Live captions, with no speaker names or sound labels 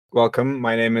welcome.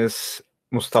 My name is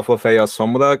Mustafa Feyyaz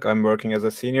Sonbudak. I'm working as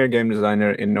a senior game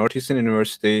designer in Northeastern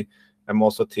University. I'm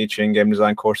also teaching game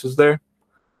design courses there.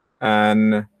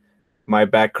 And my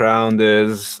background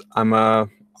is I'm a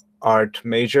art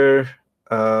major,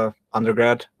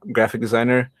 undergrad graphic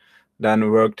designer.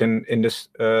 Then worked in this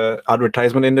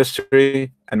advertisement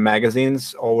industry and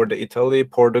magazines over the Italy,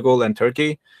 Portugal, and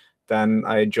Turkey. Then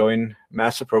I joined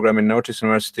master program in Northeastern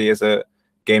University as a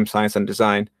game science and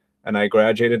design, and I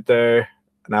graduated there.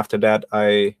 And after that,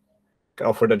 I got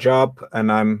offered a job,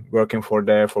 and I'm working for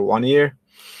there for 1 year,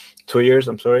 2 years.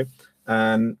 I'm sorry.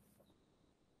 And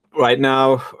right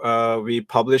now, we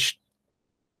published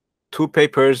two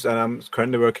papers, and I'm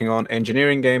currently working on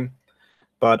engineering game.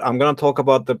 But I'm gonna talk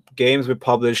about the games we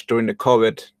published during the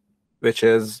COVID, which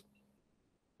is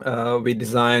we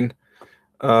design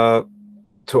uh,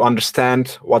 to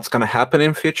understand what's gonna happen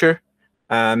in future,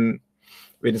 and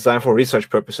we design for research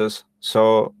purposes.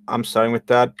 So I'm starting with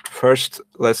that. First,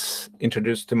 let's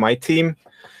introduce to my team.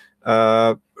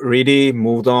 Reedy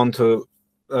moved on to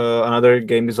another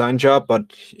game design job,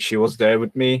 but she was there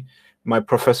with me. My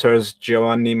professors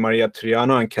Giovanni Maria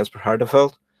Triano and Casper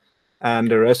Hardefeld, and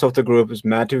the rest of the group is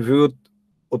Matthew Wood,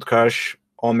 Utkarsh,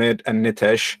 Omid, and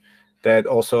Nitesh that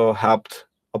also helped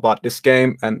about this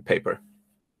game and paper.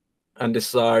 And this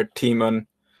is our team on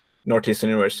Northeastern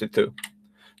University too.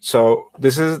 So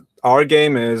this is our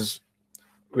game is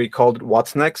we called it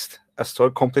What's Next, a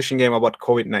story completion game about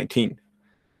COVID-19.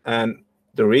 And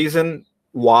the reason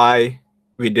why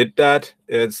we did that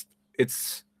is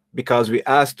it's because we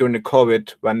asked during the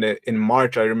COVID in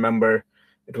March, I remember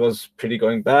it was pretty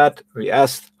going bad. We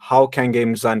asked how can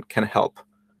game design can help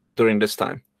during this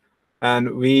time.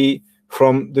 And we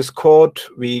from this code,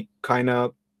 we kind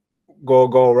of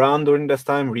go around during this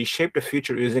time, reshape the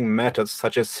future using methods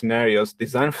such as scenarios,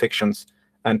 design fictions,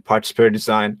 and participatory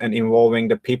design, and involving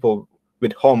the people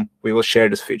with whom we will share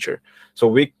this feature. So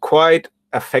we quite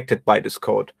affected by this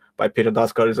code. By Peter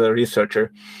Daskar is a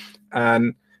researcher,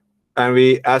 and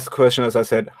we ask the question, as I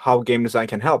said, how game design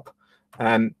can help,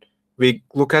 and we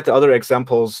look at the other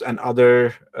examples and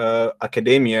other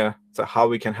academia, so how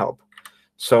we can help.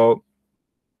 So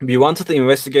we wanted to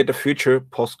investigate the future of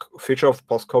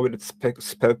post-COVID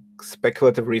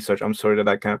speculative research. I'm sorry that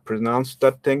I can't pronounce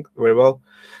that thing very well.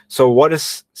 So what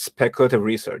is speculative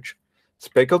research?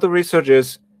 Speculative research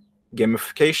is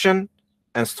gamification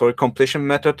and story completion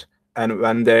method, and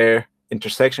when their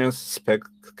intersection is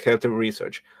speculative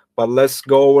research. But let's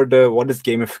go over what is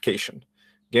gamification.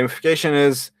 Gamification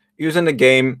is using the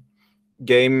game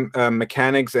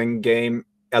mechanics and game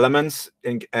elements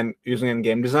and using in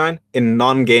game design in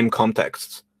non-game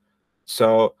contexts.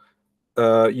 So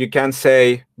you can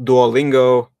say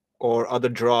Duolingo or other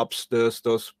drops,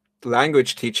 those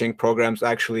language teaching programs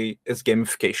actually is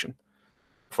gamification,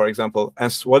 for example.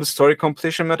 And what is story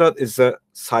completion method is a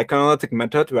psychoanalytic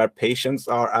method where patients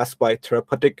are asked by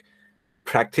therapeutic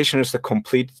practitioners to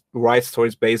complete right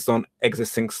stories based on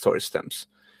existing story stems.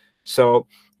 So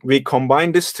we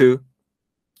combine these two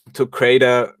to create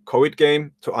a COVID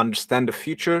game to understand the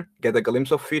future, get a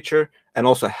glimpse of future, and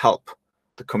also help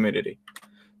the community.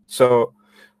 So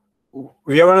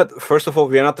first of all,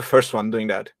 we are not the first one doing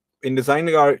that. In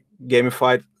designing our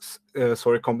gamified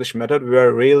story completion method, we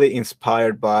were really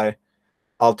inspired by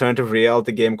alternative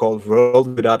reality game called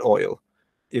World Without Oil.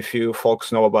 If you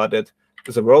folks know about it,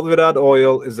 there's a World Without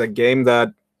Oil is a game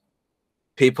that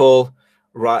people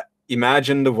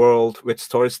imagine the world with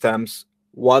story stems.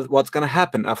 What's going to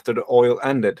happen after the oil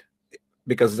ended,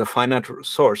 because it's a finite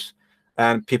source,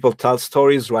 and people tell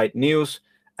stories, write news,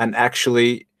 and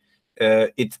actually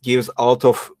it gives out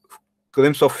of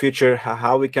glimpse of future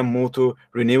how we can move to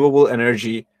renewable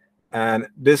energy, and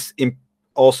this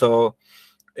also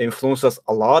influences us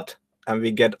a lot, and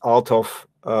we get out of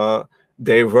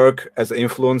their work as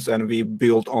influence, and we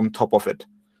build on top of it.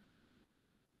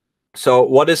 So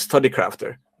what is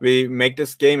StudyCrafter? We make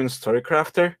this game in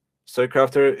StudyCrafter.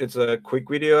 StudyCrafter is a quick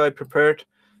video I prepared,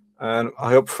 and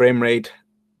I hope frame rate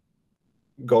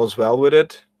goes well with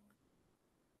it.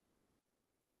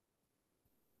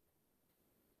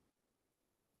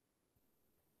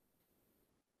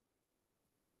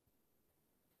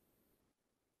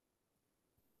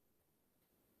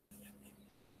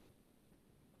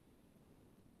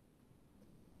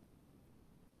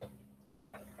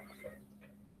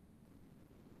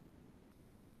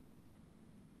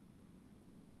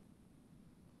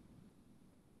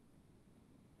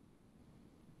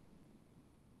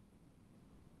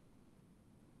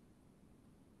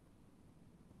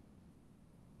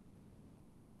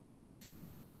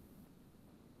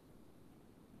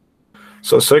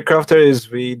 So StudyCrafter is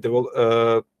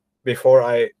before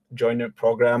I join a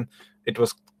program. It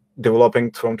was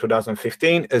developing from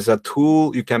 2015 as a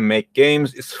tool. You can make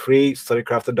games. It's free,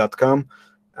 studycrafter.com,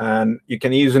 and you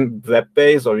can use it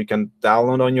web-based, or you can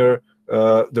download on your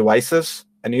devices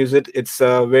and use it. It's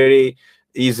a very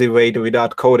easy way to,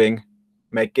 without coding,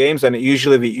 make games. And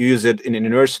usually we use it in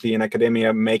university and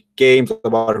academia, make games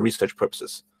about research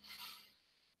purposes.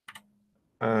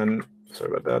 And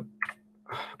sorry about that.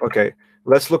 Okay,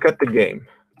 let's look at the game.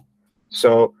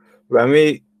 So when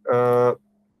we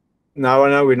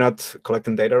now we're not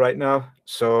collecting data right now.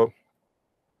 So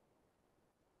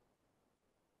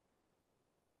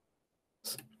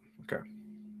okay.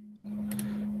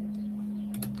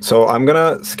 So I'm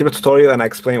gonna skip a tutorial and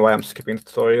explain why I'm skipping the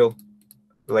tutorial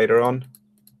later on.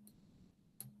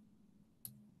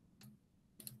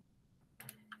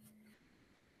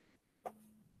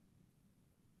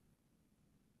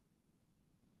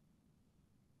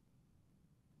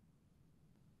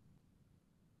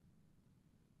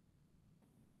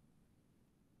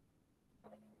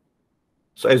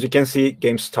 So as you can see,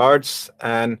 game starts,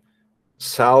 and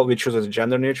Sal, we choose a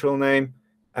gender neutral name,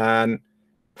 and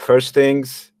first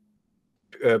things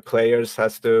players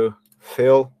has to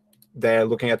fill, they're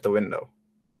looking at the window.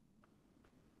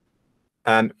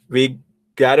 And we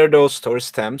gather those story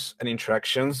stems and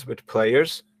interactions with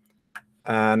players,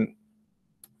 and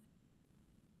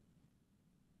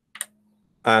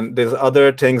there's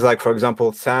other things like, for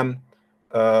example, Sam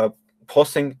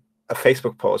posting a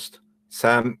Facebook post,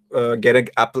 Sam getting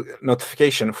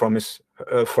notification from his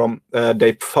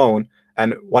their phone.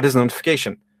 And what is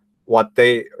notification? What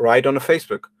they write on a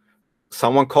Facebook.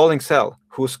 Someone calling Sal.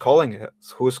 Who's calling it?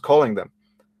 Who's calling them?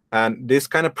 And this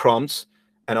kind of prompts,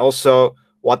 and also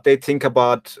what they think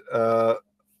about the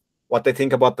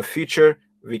future.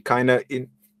 We kind of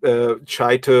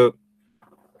try to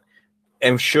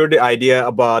ensure the idea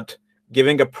about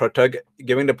giving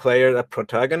the player a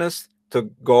protagonist to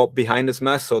go behind this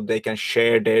mask, so they can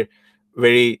share their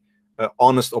very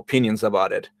honest opinions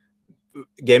about it.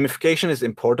 Gamification is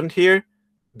important here,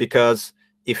 because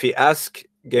if we ask,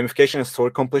 gamification and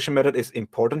story completion method is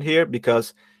important here,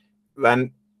 because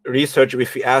when research,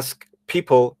 if we ask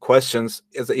people questions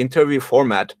as an interview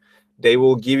format, they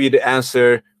will give you the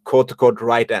answer, quote unquote,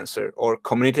 right answer or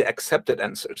community accepted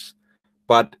answers.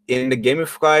 But in the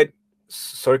gamified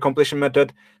story completion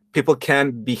method, people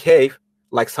can behave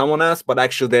like someone else, but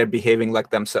actually they're behaving like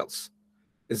themselves.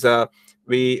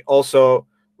 We also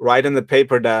write in the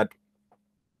paper that,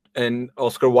 in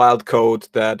Oscar Wilde quote,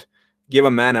 that give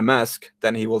a man a mask,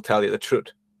 then he will tell you the truth.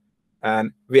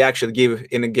 And we actually give,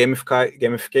 in a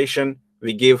gamification,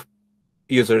 we give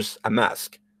users a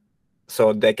mask,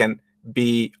 so they can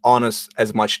be honest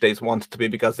as much they want to be,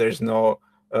 because there's no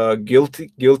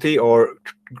guilty or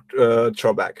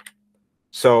throwback.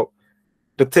 So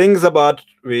the things about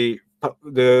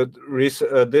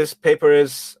this paper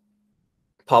is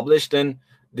published in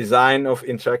Design of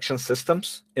Interaction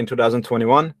Systems in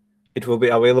 2021. It will be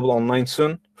available online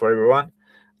soon for everyone.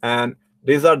 And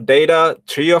these are data.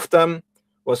 3 of them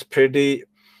was pretty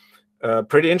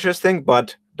interesting,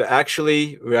 but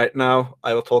actually right now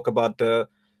I will talk about the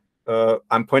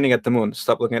I'm pointing at the moon.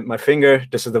 Stop looking at my finger.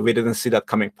 This is the we didn't see that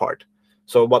coming part.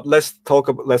 So, but let's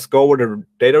go over the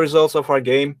data results of our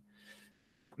game.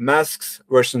 Masks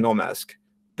versus no mask.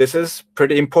 This is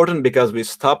pretty important because we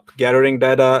stopped gathering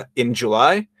data in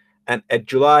July, and at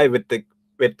July with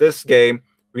this game,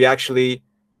 we actually,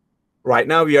 right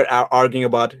now we are arguing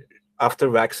about, after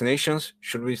vaccinations,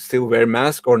 should we still wear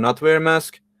mask or not wear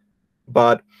mask?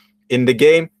 But in the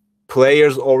game,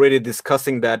 players already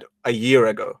discussing that a year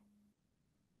ago.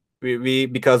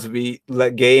 Because we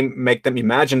let game make them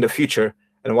imagine the future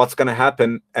and what's going to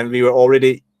happen, and we were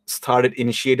already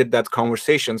initiated that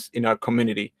conversations in our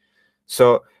community.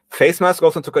 So face mask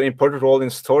also took an important role in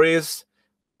stories.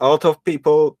 A lot of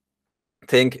people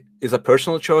think is a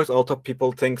personal choice. A lot of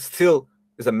people think still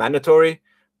is a mandatory,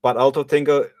 but a lot of think,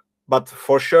 but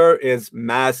for sure is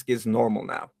mask is normal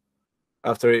now.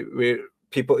 After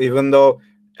people, even though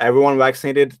everyone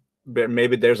vaccinated,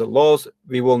 maybe there's a laws,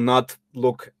 we will not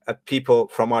look at people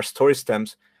from our story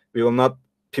stems. We will not,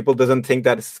 people doesn't think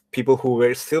that it's people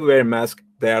who still wear masks,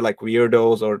 they are like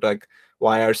weirdos, or like,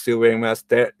 why are still wearing masks?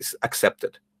 They're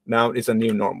accepted. Now it's a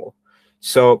new normal.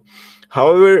 So,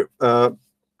 however,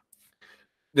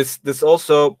 this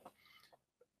also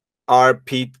our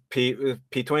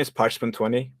P20 is participant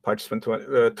 20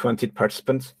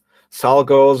 participants. Sal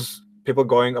goes, people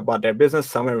going about their business,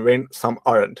 some are in, some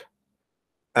aren't.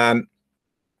 And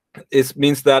it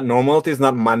means that normality is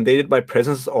not mandated by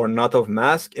presence or not of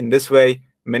mask. In this way,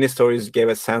 many stories gave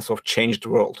a sense of changed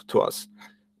world to us.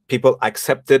 People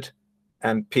accepted,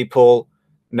 and people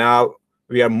Now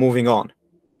we are moving on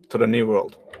to the new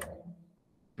world.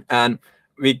 And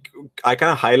I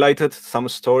kind of highlighted some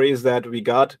stories that we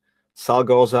got. Sal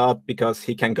goes out because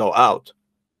he can go out.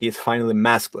 He's finally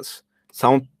maskless.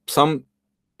 Some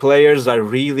players are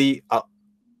really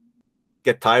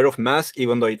get tired of mask,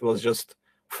 even though it was just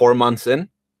 4 months in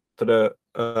to the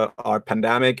our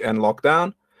pandemic and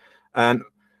lockdown. And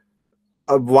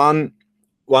one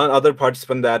other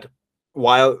participant that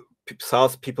while Sal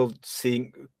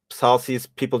sees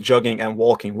people jogging and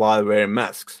walking while wearing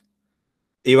masks.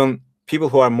 Even people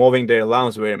who are moving their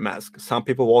lawns wearing masks. Some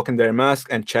people walking their mask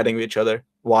and chatting with each other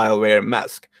while wearing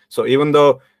masks. So even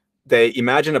though they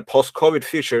imagine a post-COVID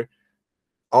future,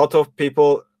 a lot of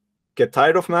people get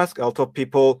tired of masks. A lot of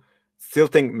people still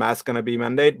think masks gonna be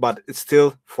mandated, but it's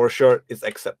still for sure is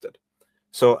accepted.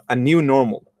 So a new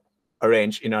normal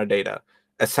arranged in our data.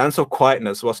 A sense of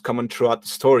quietness was common throughout the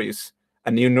stories.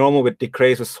 A new normal with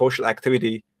decrease of social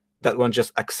activity that was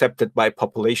just accepted by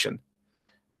population.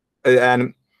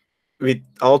 And with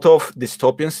a lot of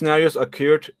dystopian scenarios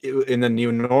occurred in a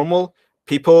new normal,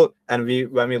 people, and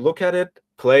when we look at it,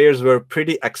 players were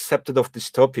pretty accepted of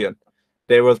dystopian.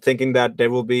 They were thinking that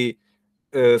there will be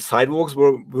sidewalks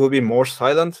will be more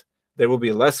silent, there will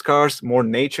be less cars, more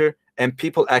nature, and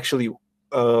people actually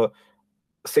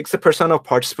 60% of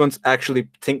participants actually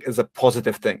think is a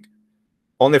positive thing.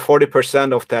 Only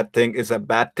 40% of that thing is a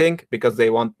bad thing because they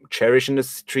want cherish in the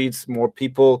streets, more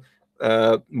people,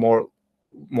 more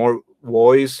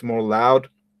voice, more loud.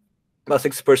 But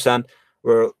 6%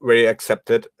 were very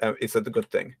accepted. It's a good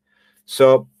thing.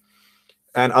 So,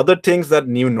 and other things that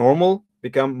new normal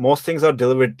become, most things are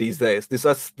delivered these days.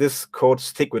 This quote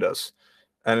stick with us.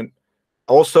 And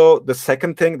also the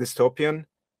second thing, dystopian,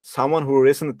 someone who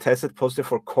recently tested positive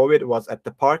for COVID was at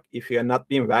the park. If you are not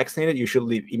being vaccinated, you should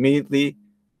leave immediately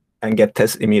and get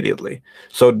tested immediately.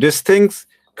 So these things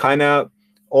kind of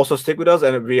also stick with us,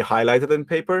 and we highlighted in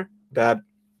paper that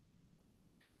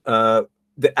the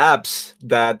apps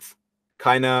that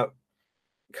kind of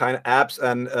apps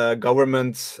and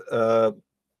government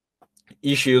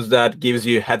issues that gives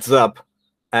you heads up,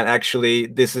 and actually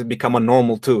this has become a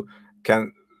normal too.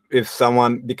 If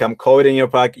someone become COVID in your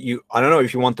pack, I don't know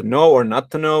if you want to know or not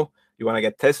to know, you want to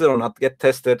get tested or not get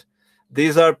tested.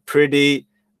 These are pretty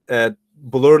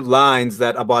blurred lines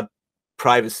that about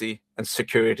privacy and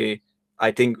security. I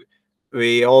think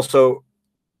we also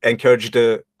encourage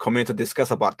the community to discuss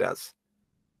about that.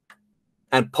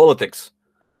 And politics.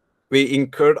 We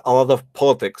incurred a lot of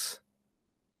politics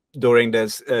during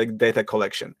this data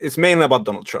collection. It's mainly about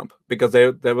Donald Trump because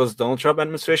there was Donald Trump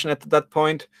administration at that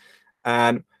point,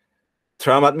 and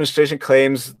Trump administration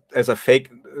claims as a fake.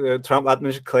 Trump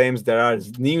administration claims there are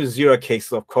new 0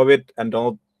 cases of COVID, and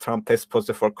Donald Trump tests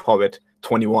positive for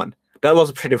COVID-21. That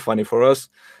was pretty funny for us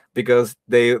because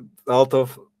couple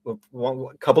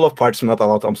of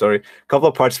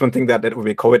participants think that it will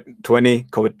be COVID-20,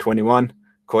 COVID-21,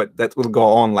 that will go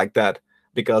on like that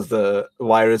because the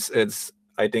virus is,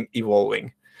 I think,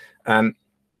 evolving.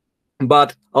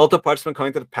 But a lot of participants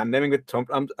coming to the pandemic with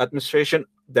Trump administration,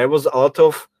 there was a lot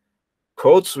of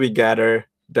quotes we gather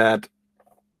that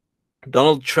if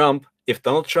Donald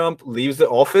Trump leaves the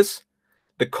office,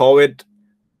 the COVID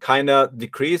kind of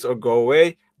decrease or go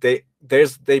away.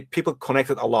 People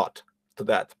connected a lot to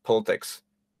that politics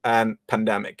and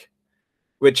pandemic,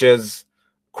 which is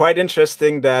quite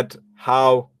interesting that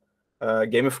how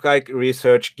Gamified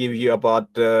Research give you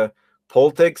about the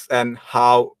politics and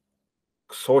how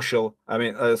social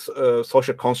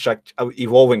construct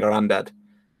evolving around that.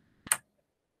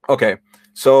 Okay,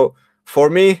 so for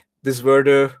me, these were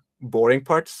the boring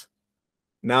parts.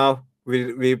 Now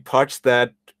we parts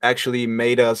that actually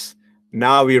made us.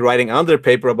 Now we're writing another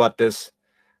paper about this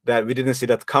that we didn't see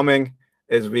that coming.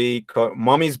 Is we call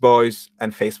Mommy's Boys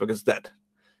and Facebook is Dead.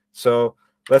 So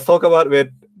let's talk about with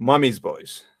Mommy's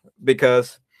Boys,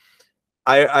 because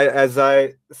as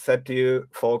I said to you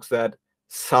folks that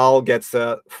Sal gets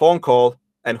a phone call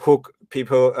and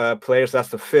players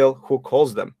ask to Phil who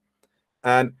calls them,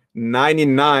 and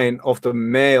 99 of the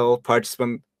male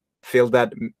participants feel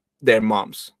that their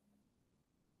moms,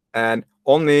 and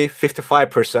only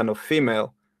 55% of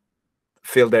female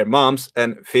feel their moms,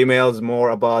 and females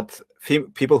more about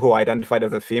people who identified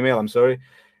as a female. I'm sorry,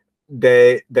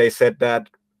 they said that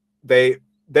they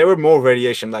were more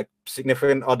variation, like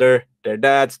significant other, their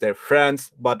dads, their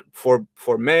friends, but for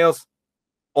males,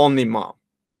 only mom,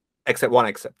 except one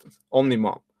acceptance, only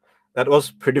mom. That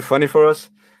was pretty funny for us.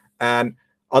 And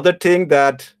other thing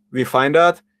that we find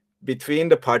out, between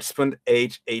the participant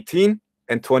age 18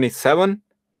 and 27,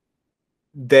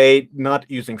 they not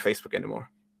using Facebook anymore,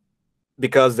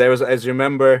 because there was, as you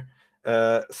remember,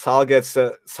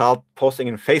 Sal posting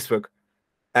in Facebook,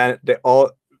 and they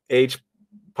all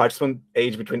participant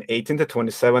age between 18 to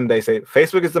 27. They say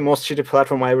Facebook is the most shitty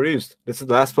platform I ever used. This is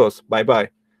the last post. Bye bye.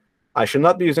 I should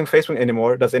not be using Facebook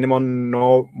anymore. Does anyone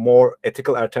know more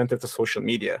ethical alternative to social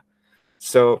media?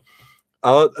 So,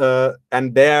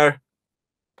 and there,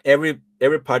 every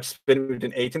participant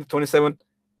between 18 to 27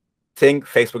 think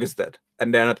Facebook is dead,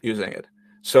 and they're not using it.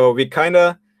 So we kind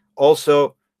of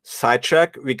also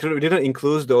sidetrack. We didn't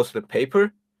include those in the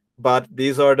paper, but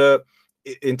these are the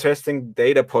interesting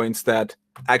data points that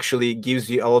actually gives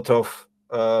you a lot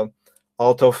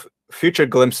of future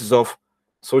glimpses of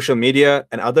social media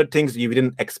and other things you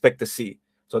didn't expect to see.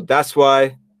 So that's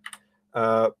why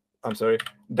I'm sorry.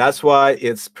 That's why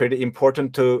it's pretty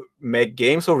important to make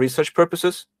games for research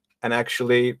purposes and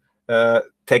actually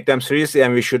take them seriously.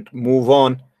 And we should move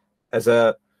on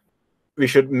we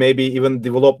should maybe even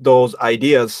develop those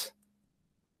ideas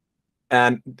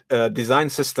and design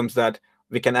systems that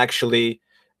we can actually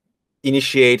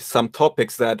initiate some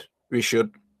topics that we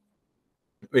should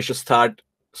start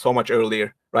so much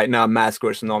earlier. Right now, mask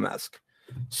versus no mask.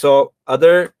 So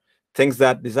other things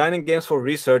that designing games for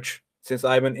research, since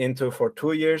I've been into for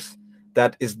 2 years,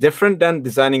 that is different than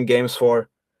designing games for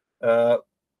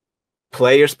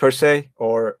players per se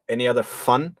or any other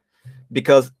fun,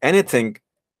 because anything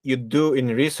you do in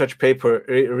research paper,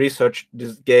 research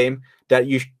this game, that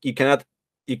you cannot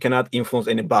influence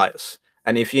any bias.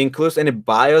 And if you include any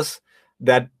bias,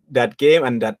 that game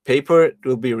and that paper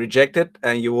will be rejected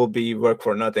and you will be work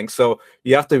for nothing. So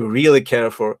you have to be really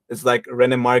careful. It's like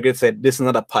René Margaret said, this is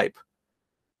not a pipe.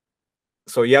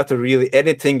 So you have to really,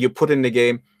 anything you put in the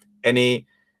game, any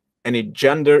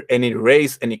gender, any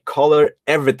race, any color,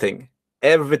 everything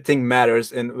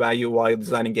matters in value while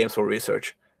designing games for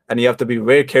research. And you have to be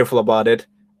very careful about it.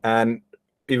 And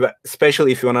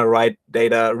especially if you want to write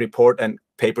data report and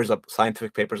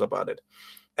scientific papers about it.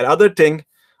 Another thing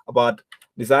about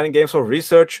designing games for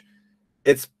research,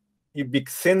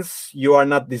 since you are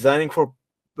not designing for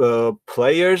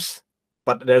players,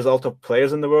 but there's also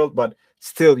players in the world, but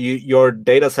still your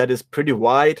data set is pretty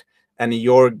wide, and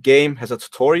your game has a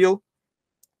tutorial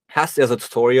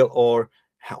or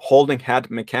holding hat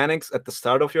mechanics at the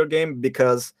start of your game,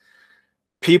 because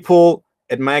people,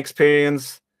 in my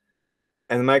experience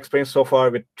so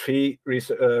far with 3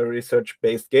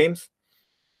 research-based games,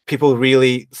 people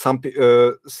really, some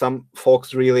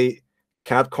folks really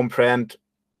cannot comprehend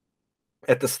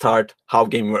at the start how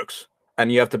game works,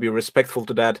 and you have to be respectful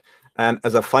to that. And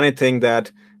as a funny thing,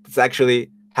 that this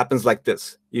actually happens like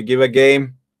this: you give a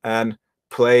game and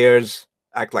players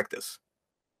act like this,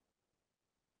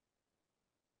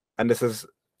 and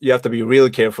you have to be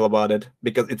really careful about it,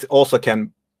 because it also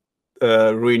can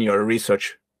ruin your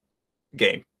research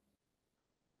game.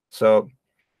 So,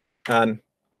 and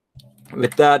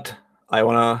with that, I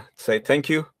want to say thank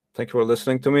you for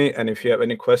listening to me. And if you have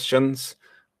any questions,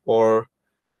 or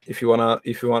if you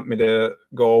want me to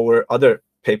go over other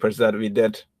papers that we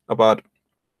did about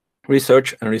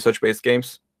research and research-based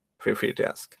games, feel free to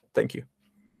ask. Thank you.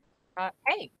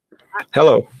 Hey.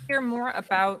 Hello. Hear more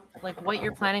about like what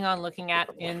you're planning on looking at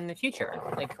in the future.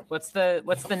 Like, what's the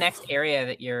next area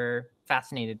that you're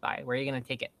fascinated by? Where are you going to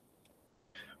take it?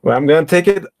 Well, I'm going to take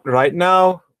it right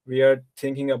now. We are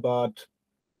thinking about,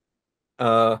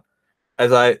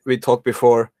 as we talked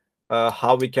before,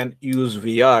 how we can use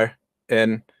VR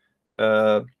and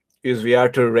use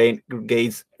VR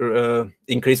to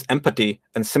increase empathy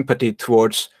and sympathy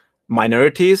towards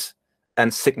minorities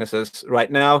and sicknesses.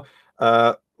 Right now,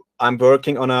 I'm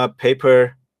working on a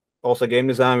paper, also game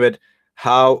design, with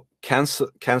how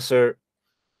cancer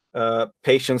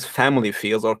patients' family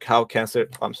feels, or how cancer.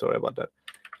 I'm sorry about that.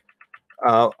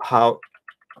 How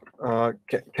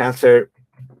cancer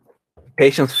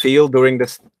patients feel during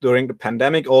the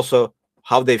pandemic, also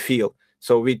how they feel.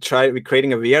 So we're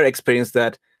creating a VR experience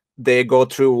that they go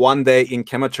through one day in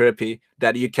chemotherapy,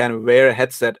 that you can wear a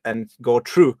headset and go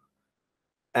through,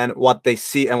 and what they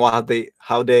see and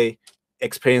how they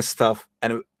experience stuff,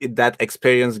 and that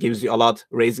experience gives you a lot,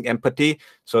 raising empathy.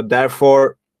 So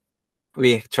therefore,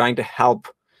 we're trying to help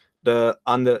the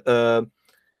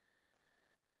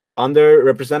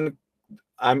underrepresented.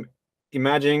 I'm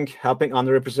imagining helping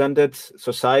underrepresented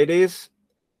societies,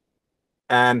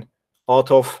 and a lot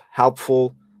of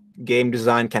helpful game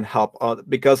design can help out,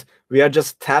 because we are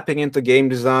just tapping into game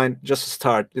design, just a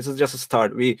start. This is just a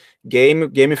start.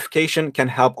 Gamification can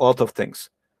help a lot of things.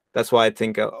 That's why I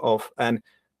think of, and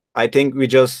I think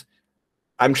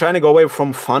I'm trying to go away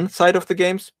from fun side of the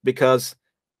games, because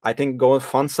I think going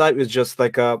fun side is just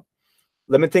like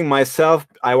limiting myself.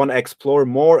 I want to explore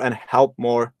more and help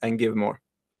more and give more.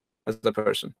 as a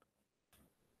person.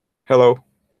 Hello.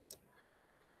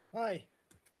 Hi.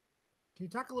 Can you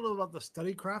talk a little about the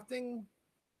study crafting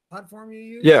platform you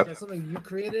use? Yeah. Is that something you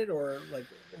created, or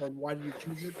why did you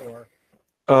choose it, or?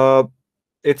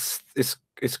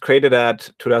 It's created at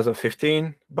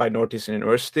 2015 by Northeastern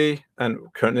University, and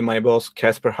currently my boss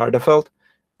Casper Hardefeld,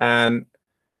 and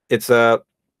it's a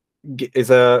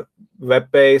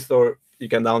web-based, or you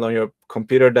can download on your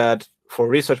computer, that for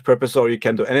research purpose, or you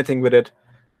can do anything with it.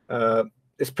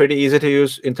 It's pretty easy to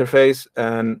use interface,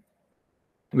 and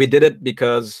we did it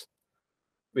because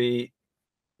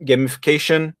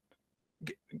gamification,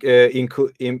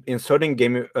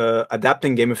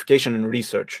 adapting gamification in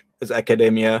research as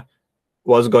academia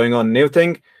was going on new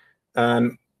thing,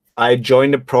 and I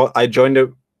joined the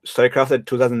StudyCraft in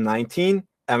 2019,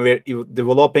 and we're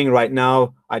developing right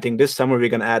now. I think this summer we're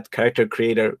gonna add character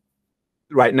creator.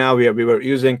 Right now we were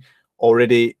using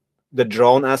already the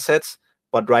drone assets,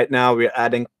 but right now we're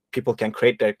adding people can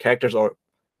create their characters or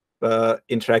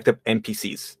interactive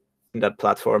NPCs in that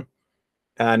platform,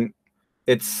 and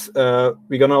it's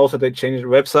we're gonna also change the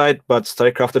website, but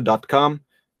studycrafted.com.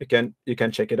 You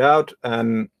can check it out,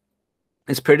 and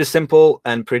it's pretty simple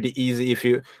and pretty easy. If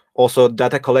you also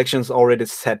data collection is already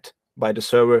set by the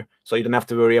server, so you don't have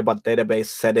to worry about database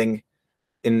setting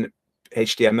in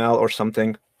HTML or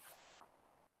something.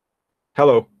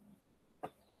 Hello.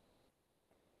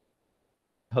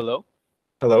 Hello.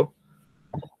 Hello.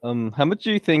 How much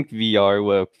do you think VR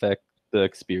will affect the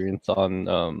experience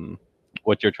on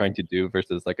what you're trying to do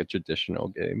versus like a traditional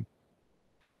game?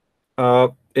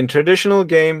 In traditional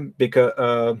game,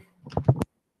 because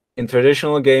in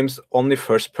traditional games, only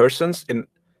first persons.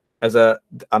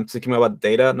 I'm thinking about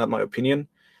data, not my opinion.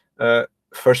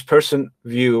 First person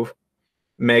view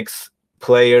makes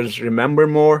players remember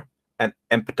more and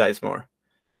empathize more.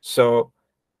 So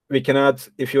we cannot,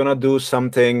 if you want to do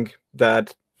something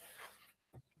that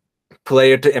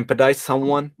player to empathize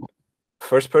someone,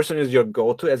 first person is your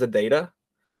go-to as a data,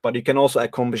 but you can also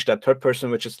accomplish that third person,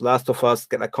 which is Last of Us,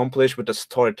 can accomplish with the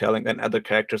storytelling and other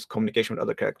characters, communication with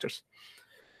other characters.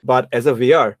 But as a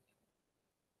VR,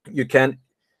 you can,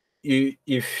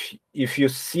 if you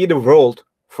see the world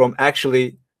from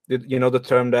actually, the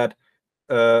term that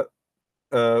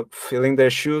filling their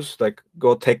shoes, like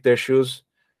go take their shoes,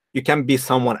 you can be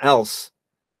someone else,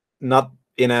 not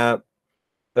in a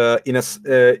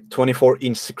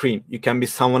 24-inch screen. You can be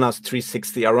someone else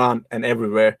 360 around and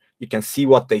everywhere. You can see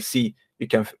what they see. You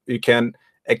can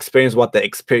experience what they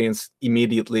experience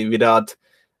immediately without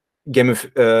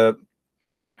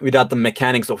without the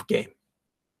mechanics of game.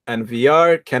 And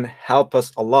VR can help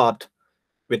us a lot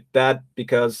with that,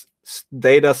 because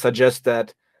data suggests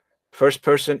that first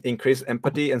person increase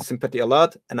empathy and sympathy a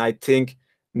lot. And I think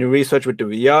new research with the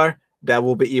VR, that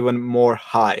will be even more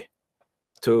high.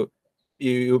 To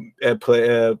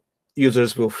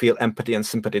users will feel empathy and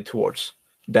sympathy towards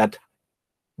that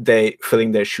they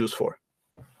filling their shoes for.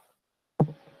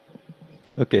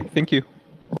 Okay, thank you.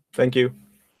 Thank you.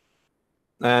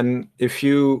 And if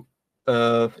you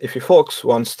folks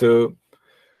wants to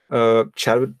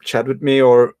chat with me,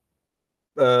 or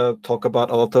talk about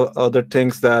a lot of other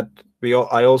things that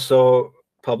I also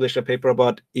published a paper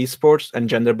about esports and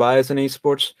gender bias in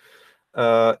esports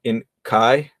in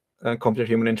Kai, computer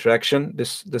human interaction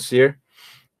this year,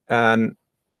 and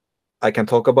I can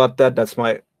talk about that. That's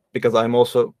because I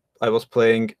was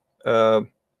playing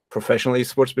professional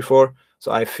esports before,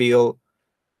 so I feel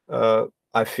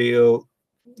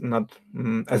not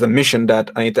as a mission that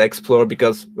I need to explore,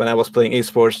 because when I was playing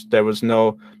esports, there was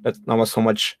not so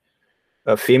much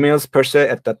females per se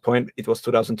at that point. It was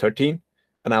 2013,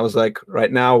 and I was like,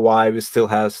 right now, why we still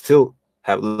have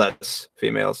less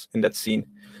females in that scene?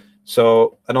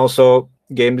 So, and also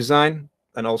game design,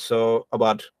 and also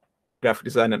about graphic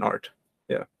design and art.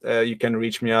 Yeah, you can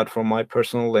reach me out from my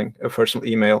personal personal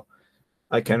email.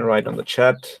 I can write on the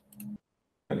chat,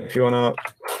 and if you wanna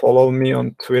follow me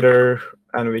on Twitter,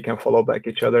 and we can follow back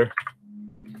each other.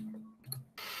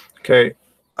 Okay,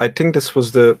 I think this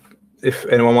was if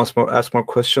anyone wants to ask more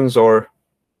questions or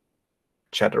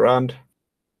chat around.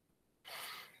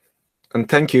 And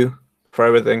thank you for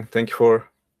everything. Thank you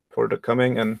for the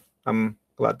coming, and I'm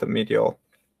glad to meet you all.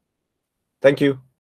 Thank you.